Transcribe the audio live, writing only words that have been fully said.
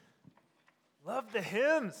Love the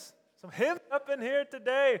hymns. Some hymns up in here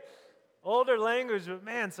today. Older language, but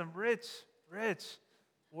man, some rich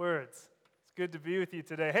words. It's good to be with you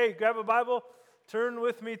today. Hey, grab a Bible. Turn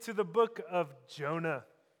with me to the book of Jonah.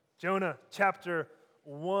 Jonah, chapter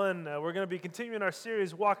 1. We're going to be continuing our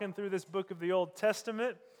series walking through this book of the Old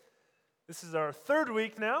Testament. This is our third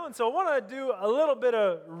week now, and so I want to do a little bit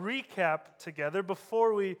of recap together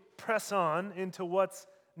before we press on into what's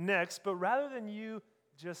next. But rather than you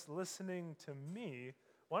just listening to me,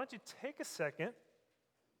 why don't you take a second,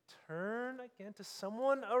 turn again to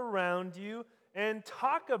someone around you, and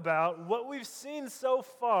talk about what we've seen so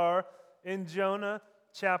far in Jonah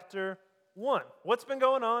chapter 1. What's been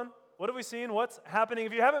going on? What have we seen? What's happening?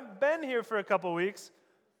 If you haven't been here for a couple weeks,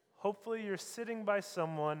 hopefully you're sitting by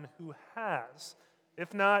someone who has.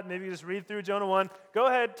 If not, maybe you just read through Jonah 1. Go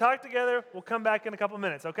ahead, talk together. We'll come back in a couple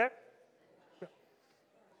minutes, okay?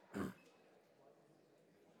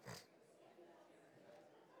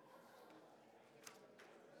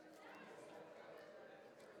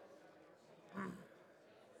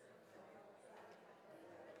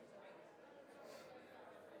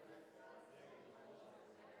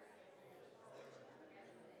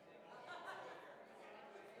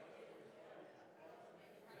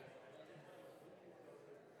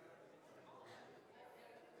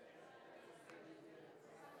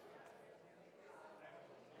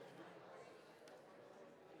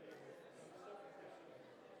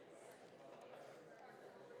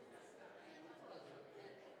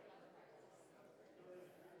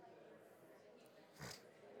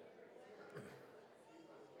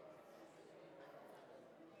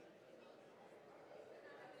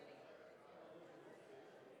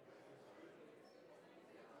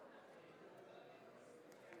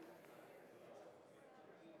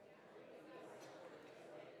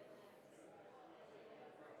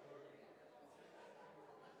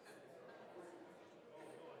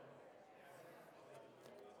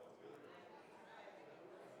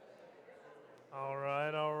 All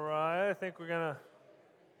right. I think we're going to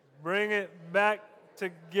bring it back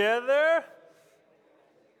together.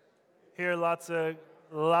 Hear lots of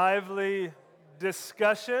lively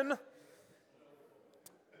discussion.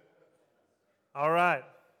 All right.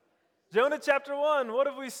 Jonah chapter 1, what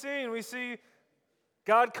have we seen? We see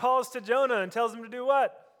God calls to Jonah and tells him to do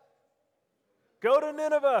what? Go to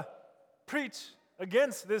Nineveh, preach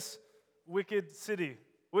against this wicked city,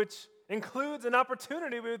 which includes an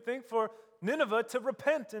opportunity, we would think, for Nineveh to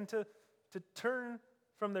repent and to turn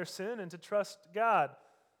from their sin and to trust God.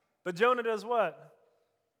 But Jonah does what?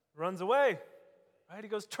 Runs away, right? He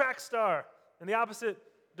goes track star in the opposite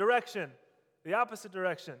direction. The opposite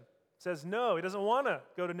direction. Says no, he doesn't want to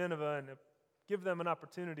go to Nineveh and give them an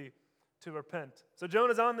opportunity to repent. So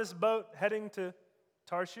Jonah's on this boat heading to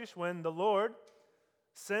Tarshish when the Lord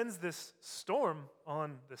sends this storm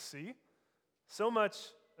on the sea. So much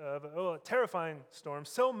of a terrifying storm,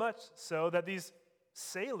 so much so that these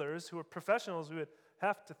sailors who are professionals, we would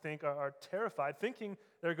have to think, are terrified, thinking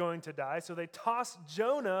they're going to die. So they toss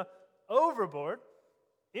Jonah overboard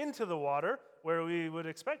into the water where we would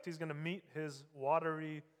expect he's going to meet his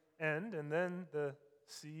watery end, and then the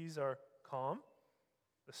seas are calm,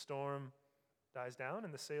 the storm dies down,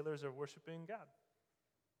 and the sailors are worshiping God.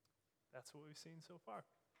 That's what we've seen so far.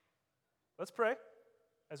 Let's pray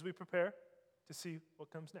as we prepare to see what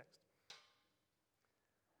comes next.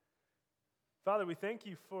 Father, we thank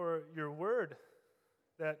you for your word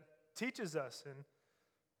that teaches us and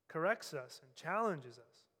corrects us and challenges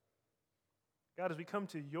us. God, as we come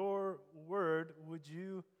to your word, would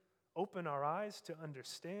you open our eyes to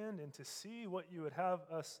understand and to see what you would have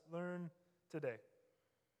us learn today?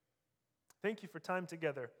 Thank you for time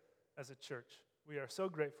together as a church. We are so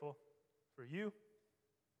grateful for you,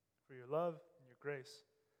 for your love and your grace.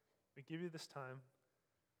 We give you this time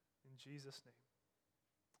in Jesus'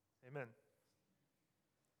 name. Amen.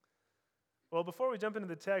 Well, before we jump into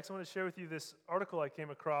the text, I want to share with you this article I came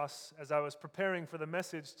across as I was preparing for the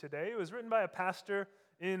message today. It was written by a pastor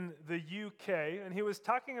in the UK, and he was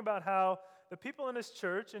talking about how the people in his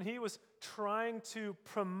church, and he was trying to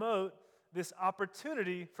promote this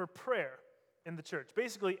opportunity for prayer in the church.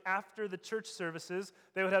 Basically, after the church services,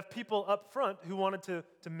 they would have people up front who wanted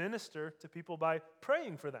to minister to people by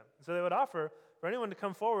praying for them. So they would offer for anyone to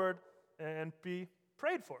come forward and be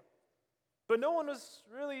prayed for. But no one was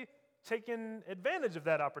really taking advantage of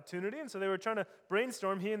that opportunity, and so they were trying to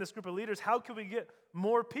brainstorm, he and this group of leaders, how could we get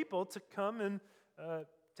more people to come and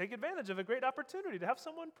take advantage of a great opportunity to have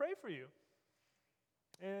someone pray for you?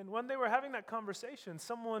 And when they were having that conversation,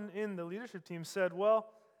 someone in the leadership team said, well,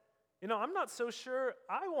 I'm not so sure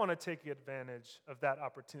I want to take advantage of that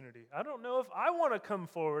opportunity. I don't know if I want to come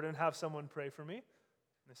forward and have someone pray for me. And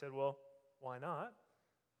they said, well, why not?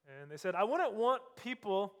 And they said, I wouldn't want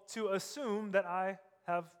people to assume that I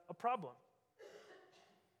have a problem.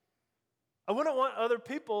 I wouldn't want other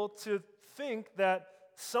people to think that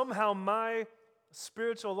somehow my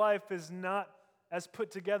spiritual life is not as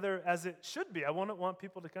put together as it should be. I wouldn't want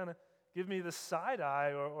people to kind of give me the side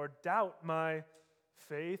eye or doubt my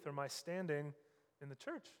faith or my standing in the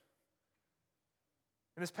church.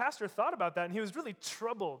 And this pastor thought about that, and he was really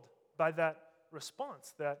troubled by that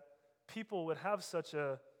response, that people would have such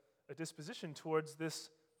a disposition towards this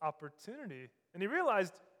opportunity. And he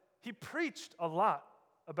realized he preached a lot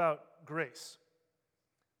about grace.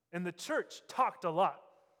 And the church talked a lot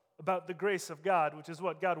about the grace of God, which is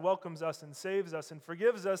what God welcomes us and saves us and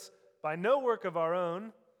forgives us by no work of our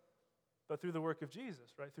own, but through the work of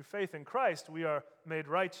Jesus, right? Through faith in Christ, we are made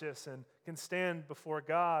righteous and can stand before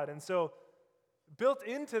God. And so built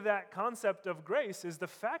into that concept of grace is the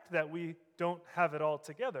fact that we don't have it all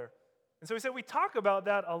together. And so he said we talk about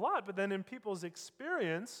that a lot, but then in people's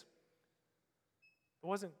experience, it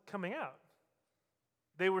wasn't coming out.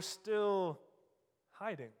 They were still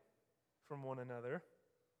hiding from one another,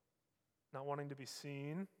 not wanting to be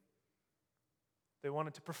seen. They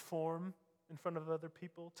wanted to perform in front of other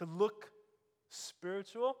people, to look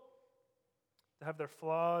spiritual, to have their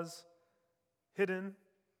flaws hidden.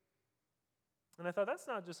 And I thought, that's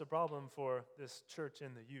not just a problem for this church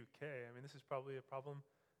in the UK. I mean, this is probably a problem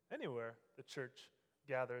anywhere the church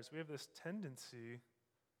gathers. We have this tendency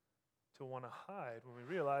to want to hide when we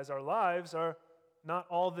realize our lives are not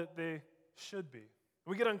all that they should be.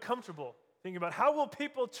 We get uncomfortable thinking about, how will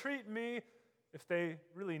people treat me if they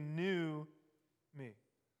really knew me?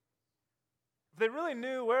 If they really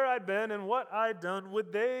knew where I'd been and what I'd done,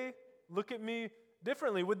 would they look at me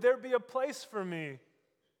differently? Would there be a place for me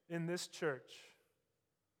in this church?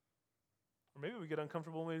 Or maybe we get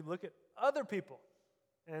uncomfortable when we look at other people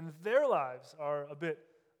and their lives are a bit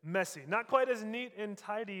messy, not quite as neat and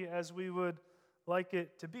tidy as we would like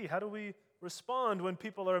it to be. How do we respond when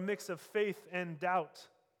people are a mix of faith and doubt,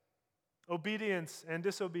 obedience and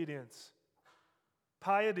disobedience,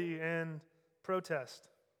 piety and protest?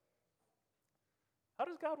 How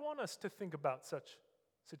does God want us to think about such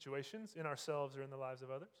situations in ourselves or in the lives of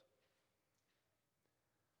others?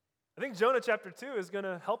 I think Jonah chapter 2 is going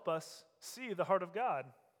to help us see the heart of God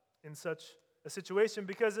in such a situation,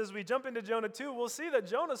 because as we jump into Jonah 2, we'll see that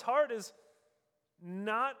Jonah's heart is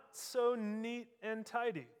not so neat and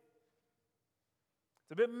tidy.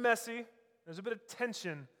 It's a bit messy. There's a bit of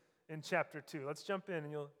tension in chapter 2. Let's jump in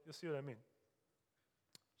and you'll see what I mean.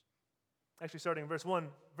 Actually, starting in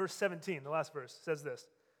verse 17, the last verse, says this.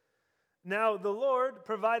 Now the Lord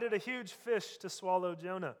provided a huge fish to swallow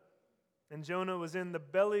Jonah. And Jonah was in the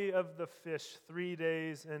belly of the fish 3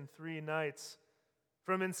 days and 3 nights.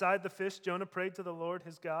 From inside the fish, Jonah prayed to the Lord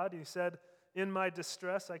his God. He said, in my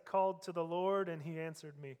distress I called to the Lord, and he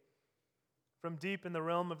answered me. From deep in the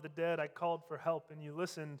realm of the dead I called for help, and you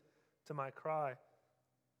listened to my cry.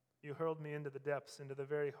 You hurled me into the depths, into the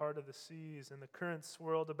very heart of the seas, and the currents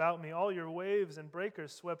swirled about me. All your waves and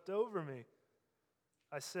breakers swept over me.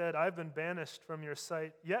 I said, I've been banished from your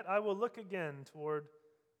sight, yet I will look again toward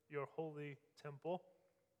your holy temple.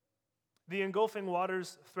 The engulfing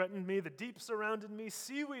waters threatened me. The deep surrounded me.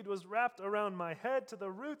 Seaweed was wrapped around my head. To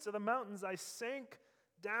the roots of the mountains I sank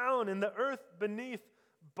down, and the earth beneath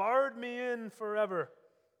barred me in forever.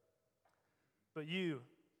 But you,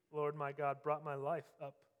 Lord my God, brought my life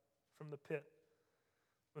up from the pit.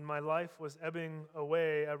 When my life was ebbing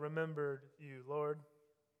away, I remembered you, Lord,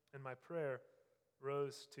 and my prayer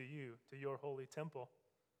rose to you, to your holy temple.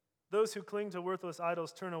 Those who cling to worthless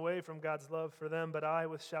idols turn away from God's love for them, but I,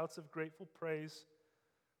 with shouts of grateful praise,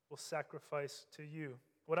 will sacrifice to you.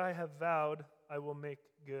 What I have vowed, I will make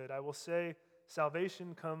good. I will say,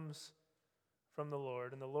 salvation comes from the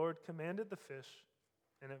Lord. And the Lord commanded the fish,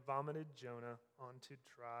 and it vomited Jonah onto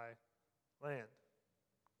dry land.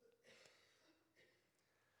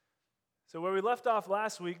 So where we left off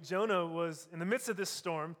last week, Jonah was in the midst of this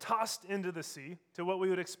storm, tossed into the sea to what we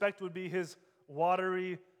would expect would be his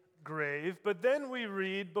watery grave. But then we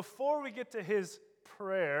read, before we get to his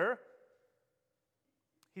prayer,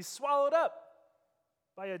 he's swallowed up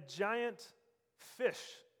by a giant fish,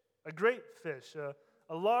 a great fish,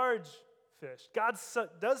 a large fish. God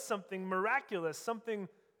does something miraculous, something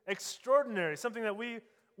extraordinary, something that we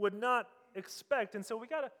would not expect. And so we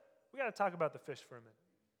gotta talk about the fish for a minute.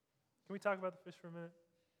 Can we talk about the fish for a minute?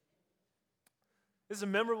 This is a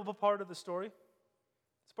memorable part of the story.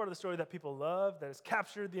 It's part of the story that people love, that has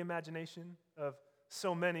captured the imagination of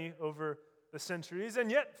so many over the centuries. And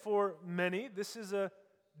yet, for many, this is a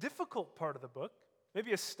difficult part of the book,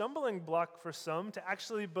 maybe a stumbling block for some to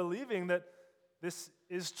actually believing that this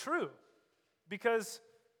is true. Because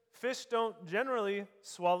fish don't generally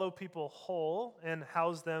swallow people whole and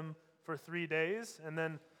house them for 3 days and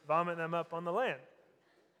then vomit them up on the land,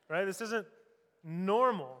 right? This isn't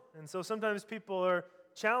normal. And so sometimes people are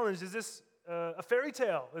challenged, is this a fairy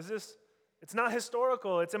tale? It's not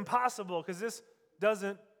historical, it's impossible, because this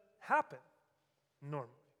doesn't happen normally.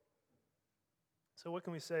 So what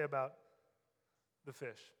can we say about the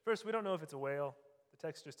fish? First, we don't know if it's a whale. The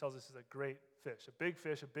text just tells us it's a great fish,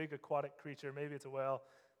 a big aquatic creature. Maybe it's a whale,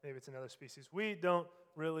 maybe it's another species. We don't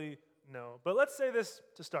really know. But let's say this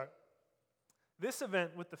to start. This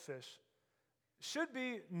event with the fish should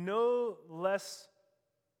be no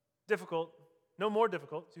more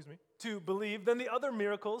difficult, to believe than the other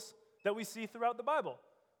miracles that we see throughout the Bible,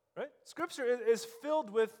 right? Scripture is filled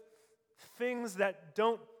with things that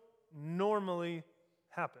don't normally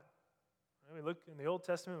happen. We look in the Old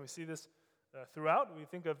Testament, we see this throughout. We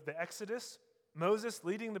think of the Exodus, Moses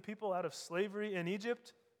leading the people out of slavery in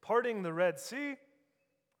Egypt, parting the Red Sea,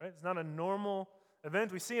 right? It's not a normal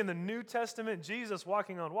event. We see in the New Testament Jesus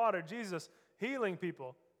walking on water, Jesus healing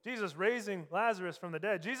people, Jesus raising Lazarus from the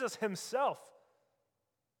dead, Jesus himself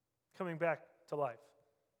coming back to life.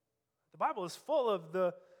 The Bible is full of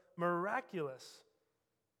the miraculous.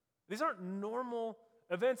 These aren't normal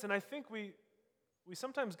events, and I think we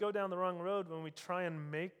sometimes go down the wrong road when we try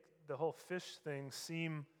and make the whole fish thing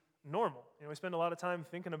seem normal. We spend a lot of time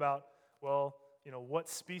thinking about, what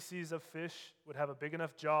species of fish would have a big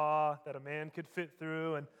enough jaw that a man could fit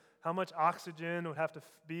through, and how much oxygen would have to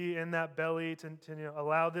be in that belly to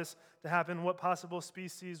allow this to happen, what possible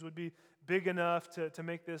species would be big enough to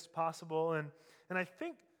make this possible. And I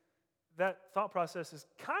think that thought process is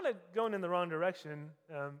kind of going in the wrong direction,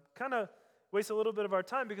 kind of wastes a little bit of our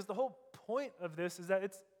time, because the whole point of this is that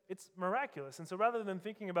it's miraculous. And so rather than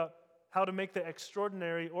thinking about how to make the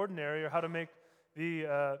extraordinary ordinary or how to make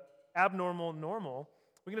the abnormal normal,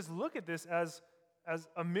 we can just look at this as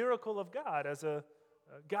a miracle of God, as a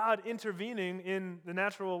God intervening in the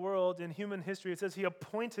natural world, in human history. It says he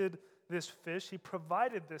appointed this fish, he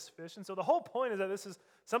provided this fish. And so the whole point is that this is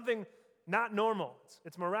something not normal.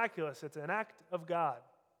 It's miraculous. It's an act of God.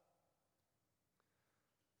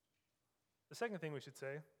 The second thing we should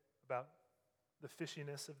say about the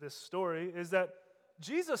fishiness of this story is that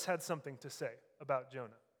Jesus had something to say about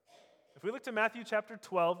Jonah. If we look to Matthew chapter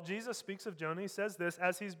 12, Jesus speaks of Jonah. He says this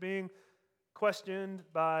as he's being questioned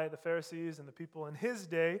by the Pharisees and the people in his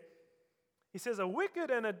day. He says, "A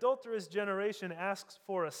wicked and adulterous generation asks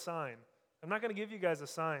for a sign. I'm not going to give you guys a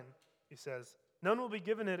sign," he says. "None will be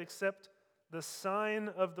given it except the sign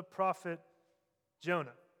of the prophet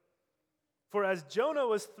Jonah. For as Jonah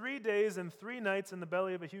was 3 days and 3 nights in the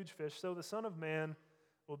belly of a huge fish, so the Son of Man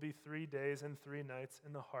will be 3 days and 3 nights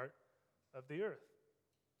in the heart of the earth.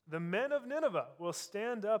 The men of Nineveh will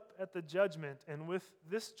stand up at the judgment, and with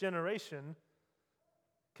this generation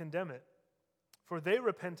condemn it. For they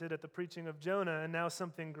repented at the preaching of Jonah, and now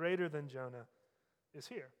something greater than Jonah is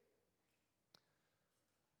here."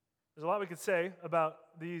 There's a lot we could say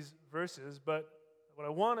about these verses, but what I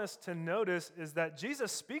want us to notice is that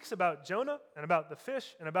Jesus speaks about Jonah and about the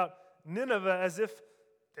fish and about Nineveh as if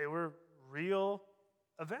they were real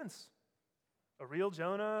events. A real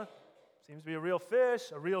Jonah seems to be a real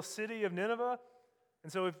fish, a real city of Nineveh.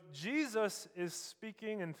 And so if Jesus is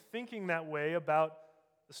speaking and thinking that way about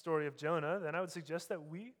the story of Jonah, then I would suggest that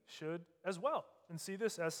we should as well and see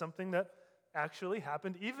this as something that actually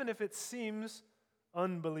happened, even if it seems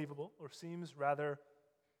unbelievable or seems rather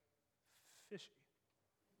fishy.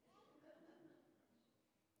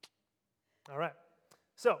 All right.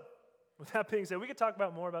 So, with that being said, we could talk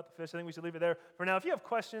about more about the fish. I think we should leave it there for now. If you have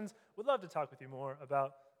questions, we'd love to talk with you more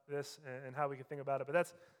about this and how we can think about it, but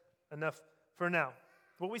that's enough for now.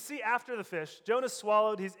 What we see after the fish, Jonah's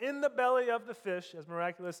swallowed. He's in the belly of the fish, as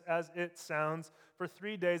miraculous as it sounds, for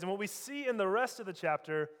 3 days. And what we see in the rest of the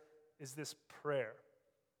chapter is this prayer,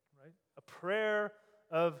 right? A prayer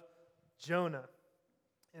of Jonah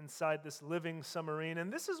inside this living submarine.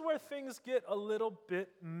 And this is where things get a little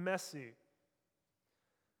bit messy.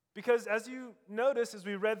 Because as you notice, as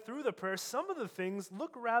we read through the prayer, some of the things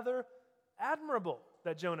look rather admirable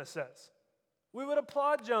that Jonah says. We would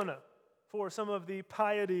applaud Jonah for some of the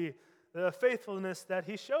piety, the faithfulness that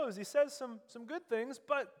he shows. He says some good things,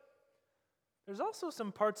 but there's also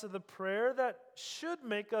some parts of the prayer that should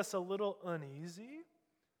make us a little uneasy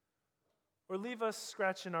or leave us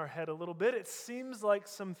scratching our head a little bit. It seems like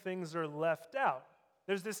some things are left out.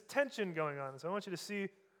 There's this tension going on. So I want you to see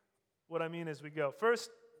what I mean as we go.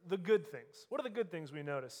 First, the good things. What are the good things we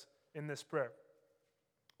notice in this prayer?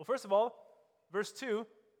 Well, first of all, verse 2,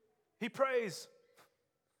 he prays.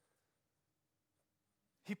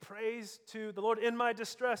 He prays to the Lord. In my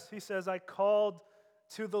distress, he says, I called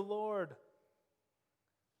to the Lord.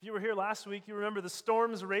 If you were here last week, you remember the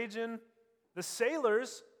storms raging. The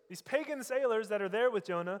sailors, these pagan sailors that are there with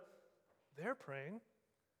Jonah, they're praying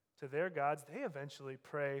to their gods. They eventually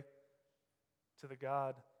pray to the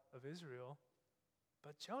God of Israel.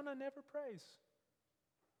 But Jonah never prays.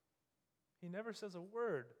 He never says a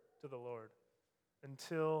word to the Lord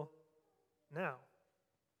until now.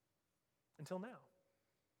 Until now.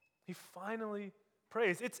 He finally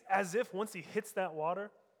prays. It's as if once he hits that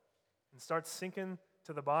water and starts sinking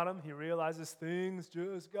to the bottom, he realizes things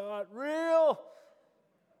just got real.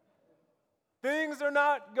 Things are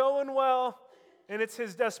not going well. And it's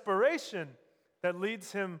his desperation that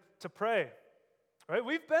leads him to pray. Right?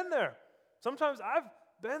 We've been there. Sometimes I've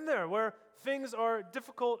been there where things are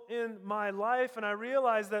difficult in my life and I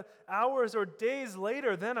realize that hours or days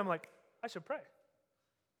later, then I'm like, I should pray.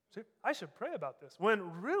 See, I should pray about this.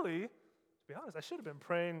 When really, to be honest, I should have been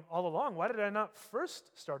praying all along. Why did I not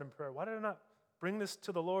first start in prayer? Why did I not bring this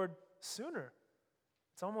to the Lord sooner?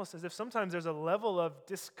 It's almost as if sometimes there's a level of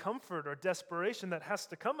discomfort or desperation that has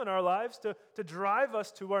to come in our lives to drive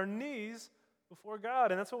us to our knees before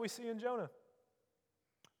God. And that's what we see in Jonah.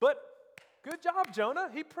 But good job, Jonah.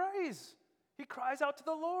 He prays. He cries out to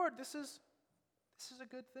the Lord. This is a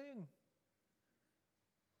good thing.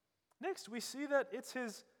 Next, we see that it's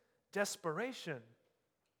his desperation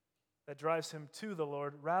that drives him to the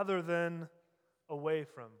Lord rather than away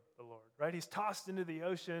from the Lord, right? He's tossed into the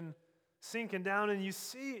ocean, sinking down, and you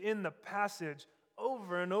see in the passage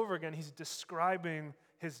over and over again, he's describing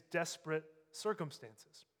his desperate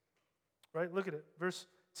circumstances, right? Look at it, verse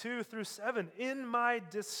 2 through 7. In my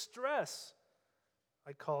distress,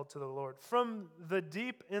 I called to the Lord. From the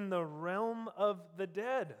deep in the realm of the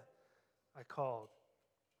dead, I called.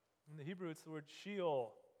 In the Hebrew, it's the word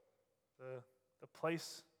Sheol, the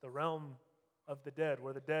place, the realm of the dead,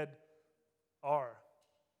 where the dead are,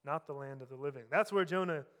 not the land of the living. That's where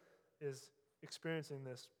Jonah is experiencing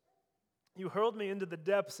this. You hurled me into the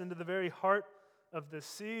depths, into the very heart of the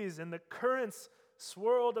seas, and the currents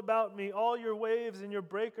swirled about me. All your waves and your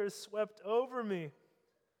breakers swept over me.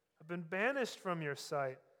 I've been banished from your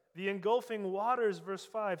sight. The engulfing waters, verse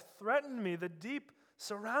 5, threatened me. The deep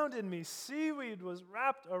surrounded me. Seaweed was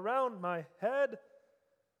wrapped around my head.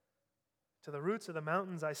 To the roots of the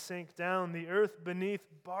mountains I sank down. The earth beneath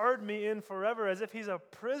barred me in forever, as if he's a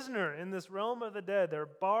prisoner in this realm of the dead. There are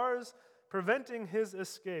bars preventing his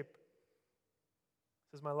escape.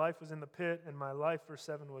 It says, my life was in the pit, and my life, verse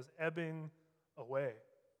 7, was ebbing away.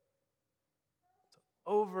 So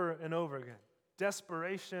over and over again.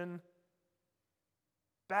 Desperation,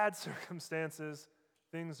 bad circumstances,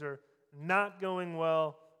 things are not going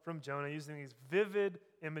well from Jonah, using these vivid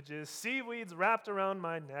images. Seaweeds wrapped around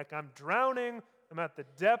my neck. I'm drowning. I'm at the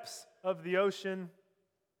depths of the ocean.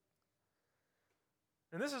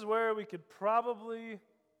 And this is where we could probably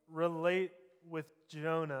relate with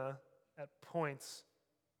Jonah at points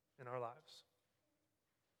in our lives.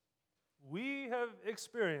 We have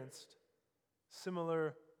experienced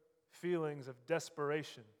similar feelings of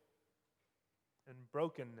desperation and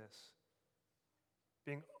brokenness,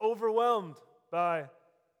 being overwhelmed by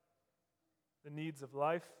the needs of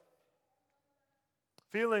life,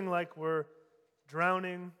 feeling like we're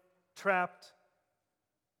drowning, trapped,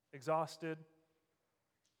 exhausted.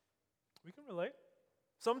 We can relate.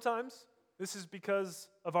 Sometimes this is because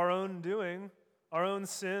of our own doing, our own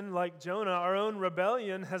sin, like Jonah. Our own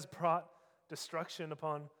rebellion has brought destruction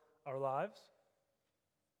upon our lives.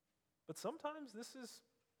 But sometimes this is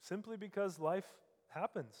simply because life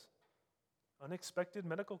happens. Unexpected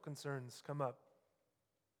medical concerns come up.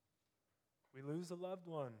 We lose a loved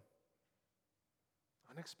one.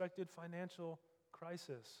 Unexpected financial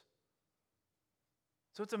crisis.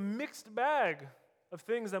 So it's a mixed bag of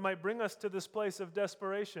things that might bring us to this place of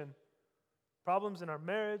desperation. Problems in our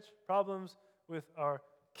marriage, problems with our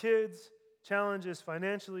kids, challenges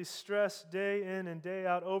financially, stress day in and day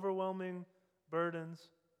out, overwhelming burdens.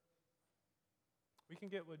 We can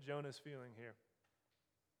get what Jonah's feeling here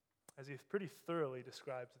as he pretty thoroughly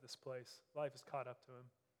describes this place. Life has caught up to him.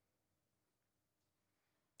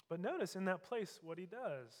 But notice in that place what he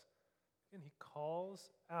does. And he calls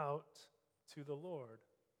out to the Lord.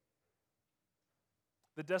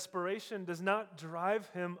 The desperation does not drive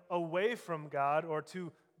him away from God or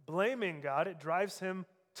to blaming God. It drives him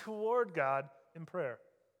toward God in prayer.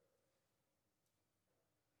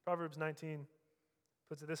 Proverbs 19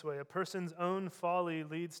 puts it this way: a person's own folly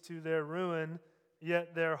leads to their ruin,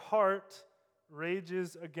 yet their heart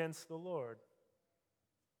rages against the Lord.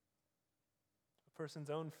 A person's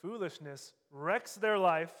own foolishness wrecks their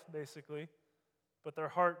life, basically, but their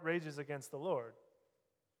heart rages against the Lord.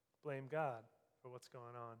 Blame God for what's going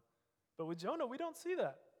on. But with Jonah, we don't see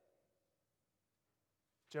that.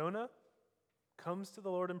 Jonah comes to the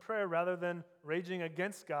Lord in prayer rather than raging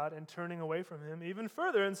against God and turning away from him even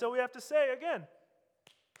further. And so we have to say again,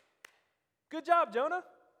 good job, Jonah.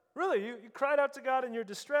 Really, you cried out to God in your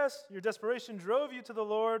distress. Your desperation drove you to the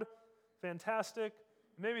Lord. Fantastic.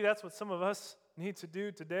 Maybe that's what some of us need to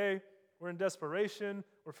do today. We're in desperation.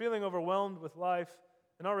 We're feeling overwhelmed with life.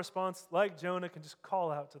 And our response, like Jonah, can just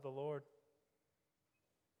call out to the Lord.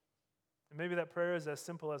 And maybe that prayer is as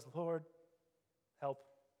simple as, Lord, help.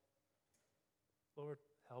 Lord,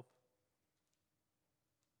 help.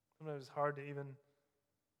 Sometimes it's hard to even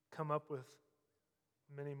come up with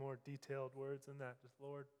many more detailed words than that. Just,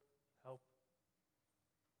 Lord, help.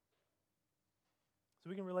 So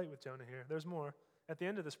we can relate with Jonah here. There's more. At the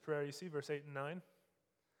end of this prayer, you see verse 8 and 9.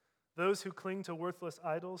 Those who cling to worthless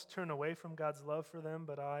idols turn away from God's love for them,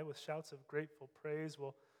 but I, with shouts of grateful praise,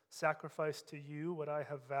 will sacrifice to you what I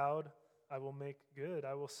have vowed I will make good.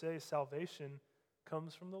 I will say salvation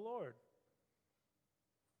comes from the Lord.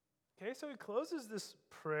 Okay, so he closes this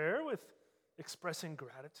prayer with expressing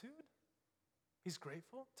gratitude. He's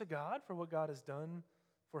grateful to God for what God has done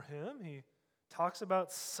for him. He talks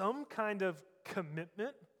about some kind of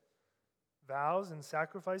commitment, vows and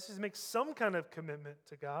sacrifices, makes some kind of commitment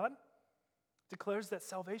to God, declares that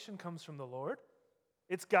salvation comes from the Lord.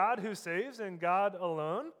 It's God who saves and God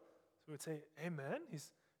alone. So we would say, amen. He's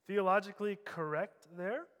theologically correct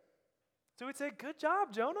there. So we'd say, good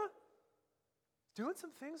job, Jonah. Doing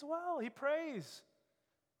some things well. He prays.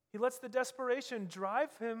 He lets the desperation drive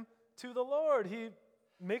him to the Lord. He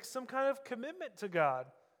makes some kind of commitment to God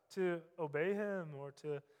to obey him or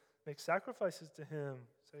to make sacrifices to him.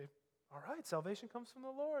 Say, all right, salvation comes from the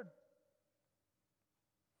Lord.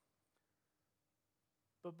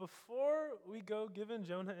 But before we go giving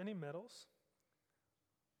Jonah any medals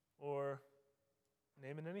or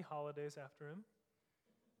naming any holidays after him,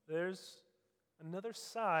 there's another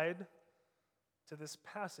side to this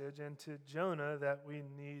passage and to Jonah that we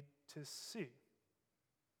need to see.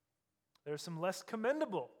 There are some less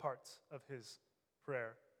commendable parts of his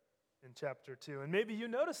prayer in chapter 2. And maybe you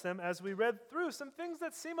notice them as we read through, some things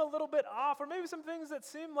that seem a little bit off, or maybe some things that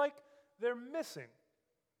seem like they're missing.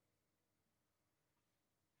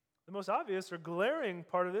 The most obvious or glaring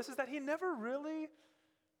part of this is that he never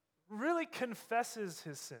really confesses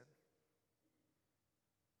his sin.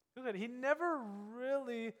 Look at it. He never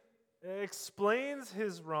really explains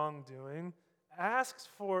his wrongdoing, asks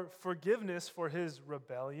for forgiveness for his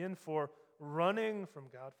rebellion, for running from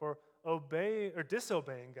God, for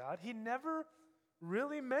disobeying God. He never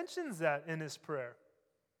really mentions that in his prayer.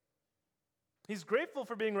 He's grateful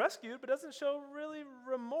for being rescued, but doesn't show really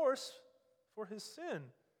remorse for his sin.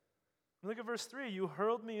 Look at verse 3. You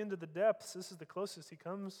hurled me into the depths. This is the closest he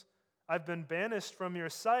comes. I've been banished from your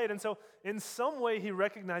sight. And so in some way he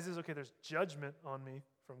recognizes, okay, there's judgment on me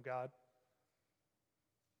from God.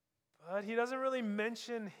 But he doesn't really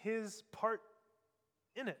mention his part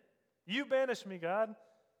in it. You banished me, God.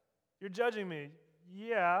 You're judging me.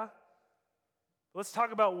 Yeah. Let's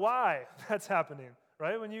talk about why that's happening,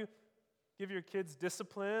 right? When you give your kids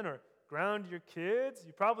discipline or ground your kids,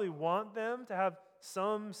 you probably want them to have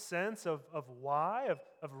some sense of why,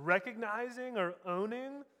 of recognizing or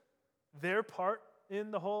owning their part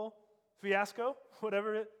in the whole fiasco,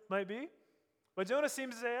 whatever it might be. But Jonah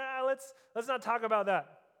seems to say, let's not talk about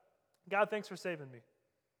that. God, thanks for saving me.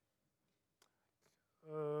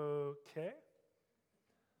 Okay.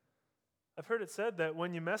 I've heard it said that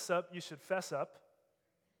when you mess up, you should fess up.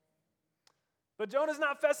 But Jonah's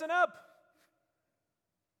not fessing up.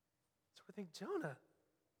 So we think, Jonah,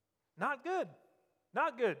 not good.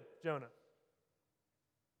 Not good, Jonah.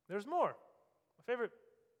 There's more. My favorite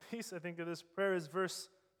piece, I think, of this prayer is verse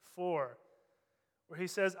 4, where he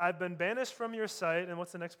says, I've been banished from your sight, and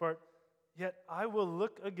what's the next part? Yet I will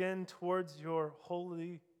look again towards your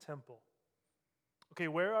holy temple. Okay,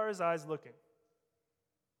 where are his eyes looking?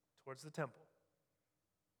 Towards the temple.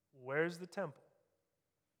 Where's the temple?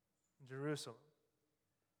 Jerusalem.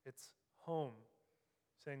 It's home.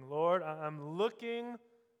 Saying, Lord, I'm looking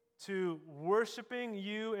to worshiping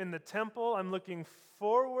you in the temple. I'm looking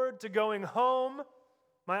forward to going home.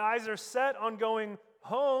 My eyes are set on going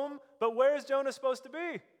home, but where is Jonah supposed to be?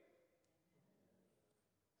 He's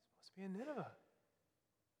supposed to be in Nineveh.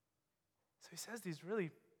 So he says these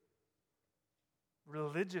really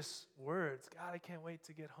religious words. God, I can't wait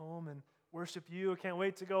to get home and worship you. I can't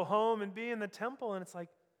wait to go home and be in the temple. And it's like,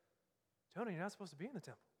 Jonah, you're not supposed to be in the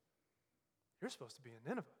temple. You're supposed to be in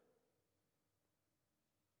Nineveh.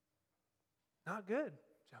 Not good,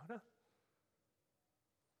 Jonah.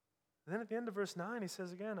 And then at the end of verse 9, he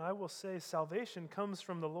says again, I will say salvation comes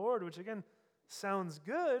from the Lord, which again sounds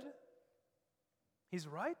good. He's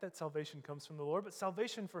right that salvation comes from the Lord, but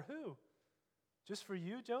salvation for who? Just for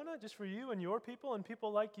you, Jonah? Just for you and your people and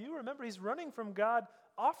people like you? Remember, he's running from God,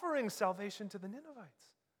 offering salvation to the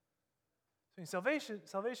Ninevites. So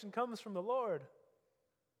salvation comes from the Lord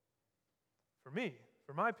for me,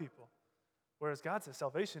 for my people. Whereas God says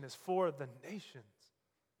salvation is for the nations.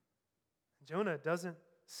 Jonah doesn't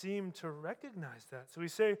seem to recognize that. So we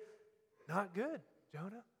say, not good,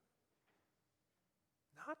 Jonah.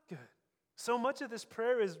 Not good. So much of this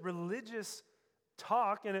prayer is religious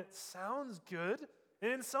talk, and it sounds good.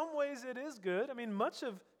 And in some ways it is good. I mean, much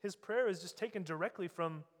of his prayer is just taken directly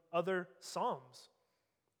from other Psalms,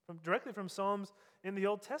 directly from Psalms in the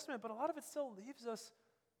Old Testament, but a lot of it still leaves us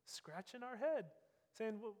scratching our head,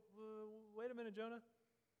 saying, wait a minute, Jonah.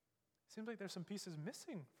 Seems like there's some pieces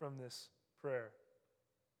missing from this prayer.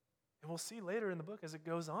 And we'll see later in the book as it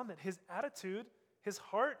goes on that his attitude, his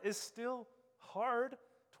heart is still hard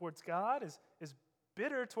towards God, is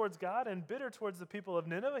bitter towards God and bitter towards the people of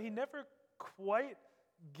Nineveh. He never quite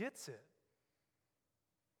gets it.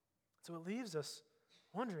 So it leaves us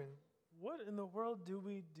wondering, what in the world do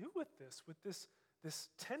we do with this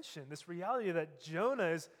tension, this reality that Jonah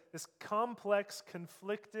is this complex,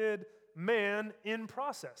 conflicted man in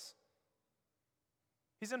process?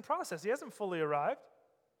 He's in process. He hasn't fully arrived.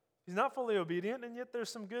 He's not fully obedient, and yet there's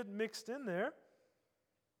some good mixed in there.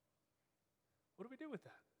 What do we do with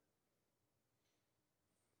that?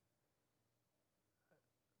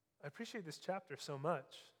 I appreciate this chapter so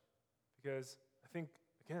much because I think,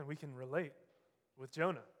 again, we can relate with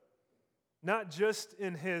Jonah. Not just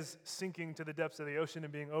in his sinking to the depths of the ocean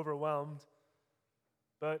and being overwhelmed,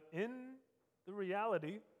 but in the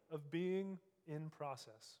reality of being in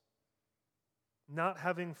process. Not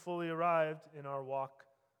having fully arrived in our walk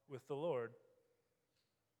with the Lord.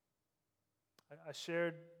 I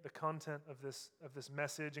shared the content of this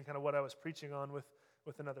message and kind of what I was preaching on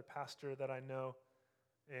with another pastor that I know,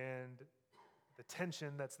 and the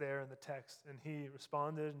tension that's there in the text. And he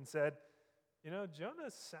responded and said, Jonah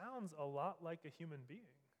sounds a lot like a human being.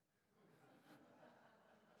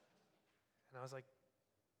 And I was like,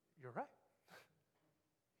 you're right.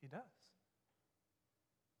 He does.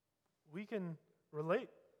 We can relate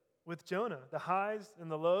with Jonah, the highs and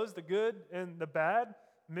the lows, the good and the bad,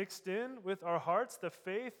 mixed in with our hearts, the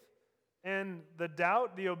faith and the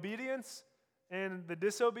doubt, the obedience and the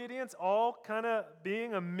disobedience, all kind of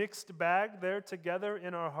being a mixed bag there together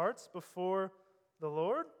in our hearts before the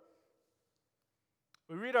Lord.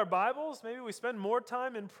 We read our Bibles, maybe we spend more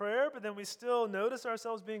time in prayer, but then we still notice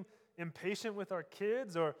ourselves being impatient with our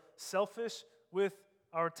kids or selfish with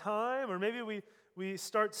our time, or maybe we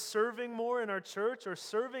start serving more in our church or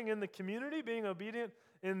serving in the community, being obedient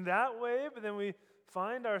in that way, but then we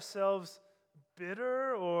find ourselves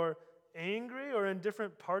bitter or angry, or in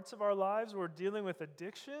different parts of our lives we're dealing with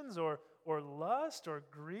addictions or lust or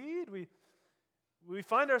greed. We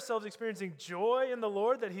find ourselves experiencing joy in the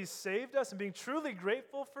Lord that He's saved us and being truly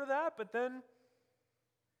grateful for that, but then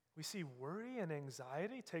we see worry and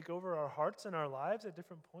anxiety take over our hearts and our lives at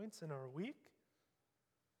different points in our week.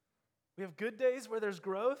 We have good days where there's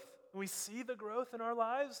growth, and we see the growth in our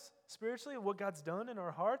lives spiritually, what God's done in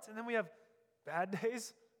our hearts, and then we have bad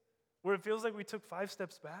days where it feels like we took 5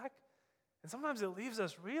 steps back. And sometimes it leaves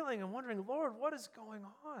us reeling and wondering, Lord, what is going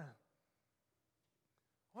on?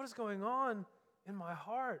 What is going on in my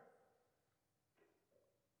heart?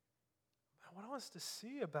 But what I want us to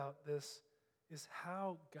see about this is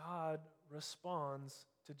how God responds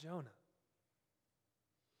to Jonah.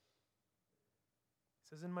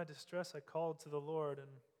 He says, in my distress I called to the Lord, and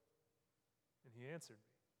He answered me.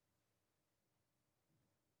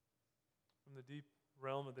 From the deep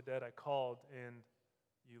realm of the dead I called, and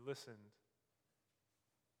you listened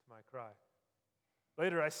to my cry.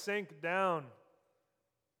 Later I sank down.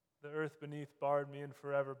 The earth beneath barred me in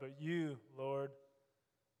forever, but you, Lord,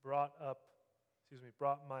 brought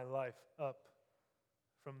my life up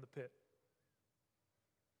from the pit.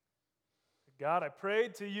 God, I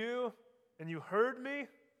prayed to you, and you heard me.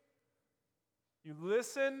 You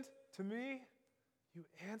listened to me. You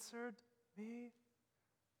answered me.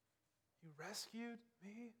 You rescued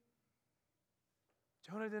me.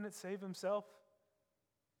 Jonah didn't save himself.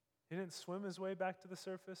 He didn't swim his way back to the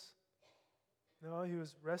surface. No, he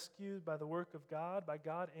was rescued by the work of God, by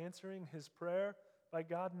God answering his prayer, by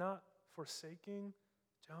God not forsaking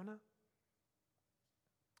Jonah?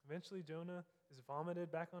 Eventually, Jonah is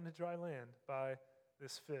vomited back onto dry land by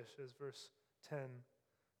this fish, as verse 10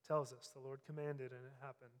 tells us. The Lord commanded, and it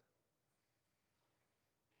happened.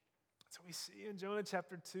 So we see in Jonah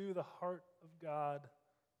chapter 2 the heart of God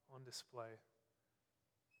on display.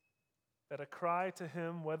 That a cry to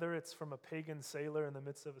him, whether it's from a pagan sailor in the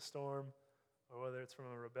midst of a storm, or whether it's from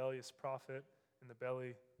a rebellious prophet in the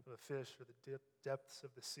belly of a fish or the depths of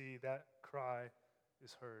the sea, that cry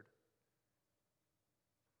is heard.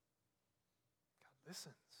 God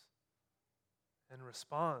listens and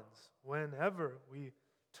responds whenever we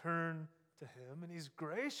turn to him, and he's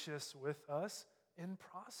gracious with us in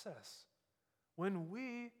process. When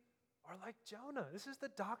we are like Jonah, this is the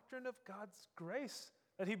doctrine of God's grace,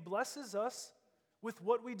 that he blesses us with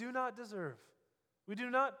what we do not deserve. We do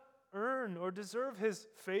not earn or deserve his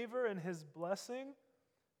favor and his blessing.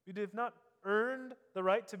 We have not earned the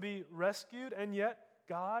right to be rescued, and yet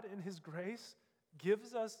God in his grace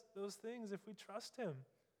gives us those things if we trust him.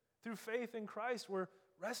 Through faith in Christ, we're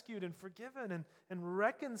rescued and forgiven and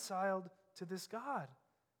reconciled to this God.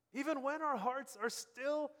 Even when our hearts are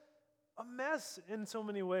still a mess in so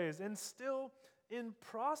many ways and still in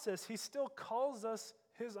process, he still calls us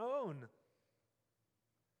his own.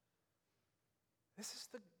 This is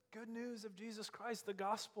the good news of Jesus Christ, the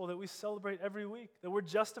gospel that we celebrate every week, that we're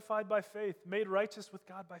justified by faith, made righteous with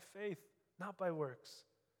God by faith, not by works,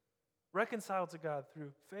 reconciled to God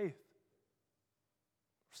through faith.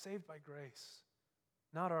 We're saved by grace,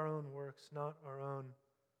 not our own works, not our own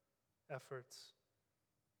efforts,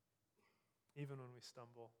 even when we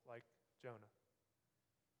stumble like Jonah.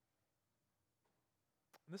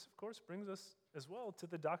 And this, of course, brings us as well to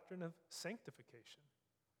the doctrine of sanctification.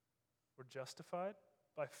 We're justified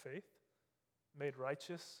by faith, made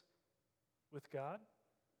righteous with God,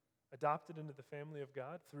 adopted into the family of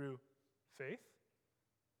God through faith.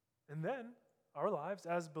 And then our lives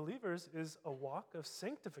as believers is a walk of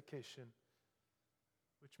sanctification,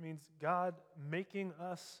 which means God making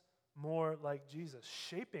us more like Jesus,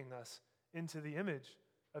 shaping us into the image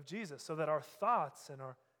of Jesus so that our thoughts and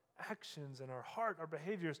our actions and our heart, our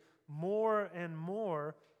behaviors, more and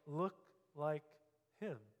more look like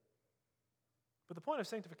him. But the point of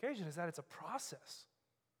sanctification is that it's a process.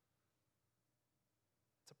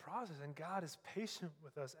 It's a process, and God is patient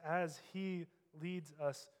with us as he leads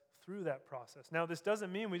us through that process. Now, this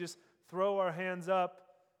doesn't mean we just throw our hands up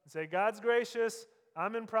and say, God's gracious,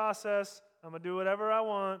 I'm in process, I'm going to do whatever I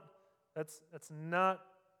want. That's not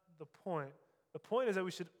the point. The point is that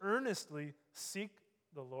we should earnestly seek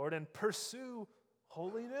the Lord and pursue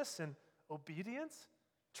holiness and obedience.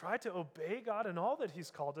 Try to obey God in all that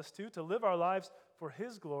he's called us to live our lives for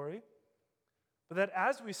his glory. But that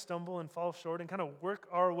as we stumble and fall short and kind of work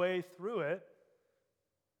our way through it,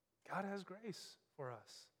 God has grace for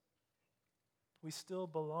us. We still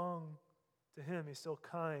belong to him. He's still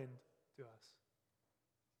kind to us.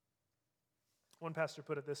 One pastor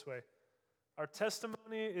put it this way: our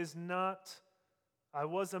testimony is not, I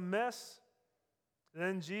was a mess,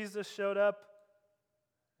 then Jesus showed up,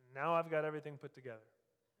 and now I've got everything put together.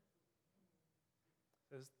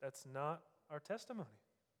 He says that's not our testimony.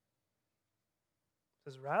 He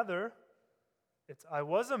says rather, it's I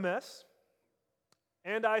was a mess,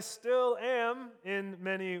 and I still am in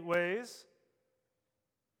many ways,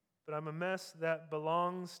 but I'm a mess that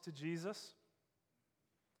belongs to Jesus,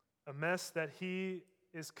 a mess that he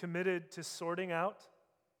is committed to sorting out.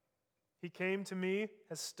 He came to me,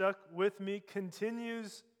 has stuck with me,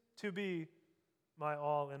 continues to be my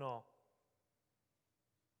all in all.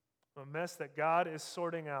 A mess that God is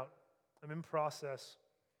sorting out. I'm in process.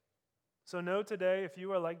 So know today, if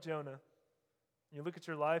you are like Jonah, you look at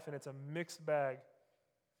your life and it's a mixed bag,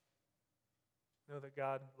 know that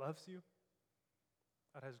God loves you.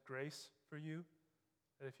 God has grace for you.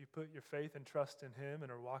 That if you put your faith and trust in him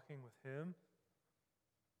and are walking with him,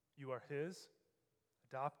 you are his,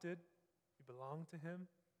 adopted, you belong to him,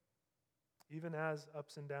 even as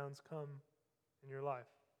ups and downs come in your life.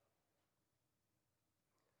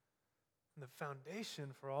 And the foundation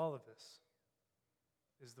for all of this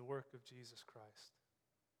is the work of Jesus Christ.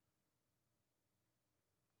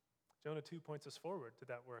 Jonah 2 points us forward to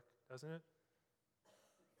that work, doesn't it?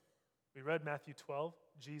 We read Matthew 12,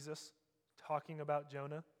 Jesus talking about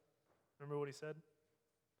Jonah. Remember what he said?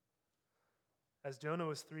 As Jonah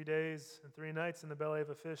was 3 days and 3 nights in the belly of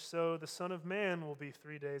a fish, so the Son of Man will be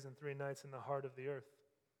 3 days and 3 nights in the heart of the earth.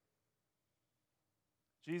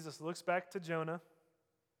 Jesus looks back to Jonah.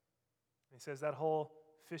 He says that whole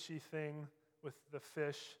fishy thing with the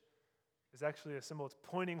fish is actually a symbol. It's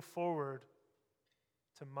pointing forward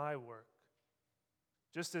to my work.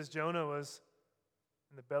 Just as Jonah was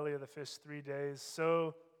in the belly of the fish 3 days,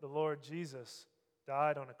 so the Lord Jesus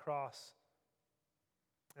died on a cross.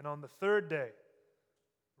 And on the third day,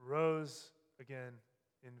 rose again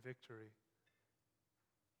in victory.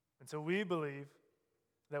 And so we believe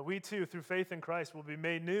that we too, through faith in Christ, will be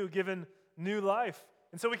made new, given new life.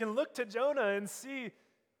 And so we can look to Jonah and see,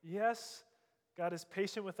 yes, God is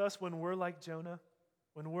patient with us when we're like Jonah,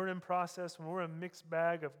 when we're in process, when we're a mixed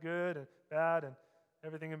bag of good and bad and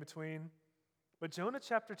everything in between. But Jonah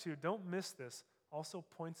chapter 2, don't miss this, also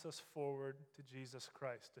points us forward to Jesus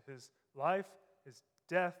Christ, to his life, his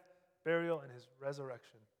death, burial, and his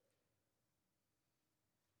resurrection.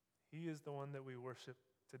 He is the one that we worship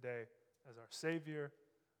today as our Savior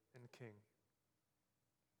and King.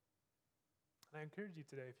 And I encourage you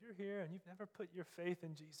today, if you're here and you've never put your faith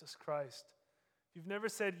in Jesus Christ, if you've never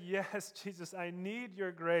said, yes, Jesus, I need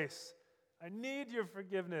your grace, I need your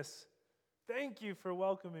forgiveness, thank you for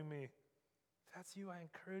welcoming me. If that's you, I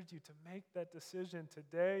encourage you to make that decision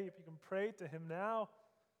today. If you can pray to him now,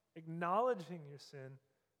 acknowledging your sin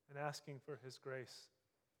and asking for his grace.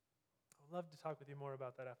 I'd love to talk with you more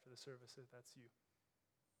about that after the service if that's you.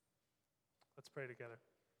 Let's pray together.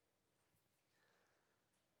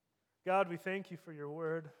 God, we thank you for your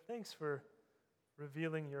word. Thanks for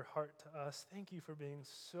revealing your heart to us. Thank you for being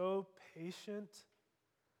so patient,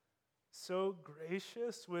 so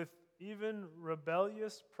gracious with even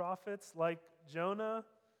rebellious prophets like Jonah,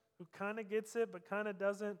 who kind of gets it but kind of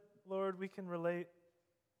doesn't. Lord, we can relate.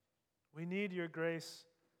 We need your grace,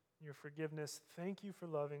 your forgiveness. Thank you for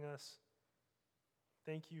loving us.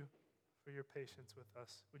 Thank you for your patience with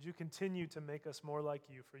us. Would you continue to make us more like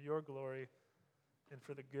you for your glory and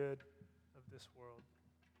for the good of this world?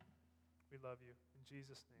 We love you. In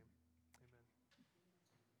Jesus' name.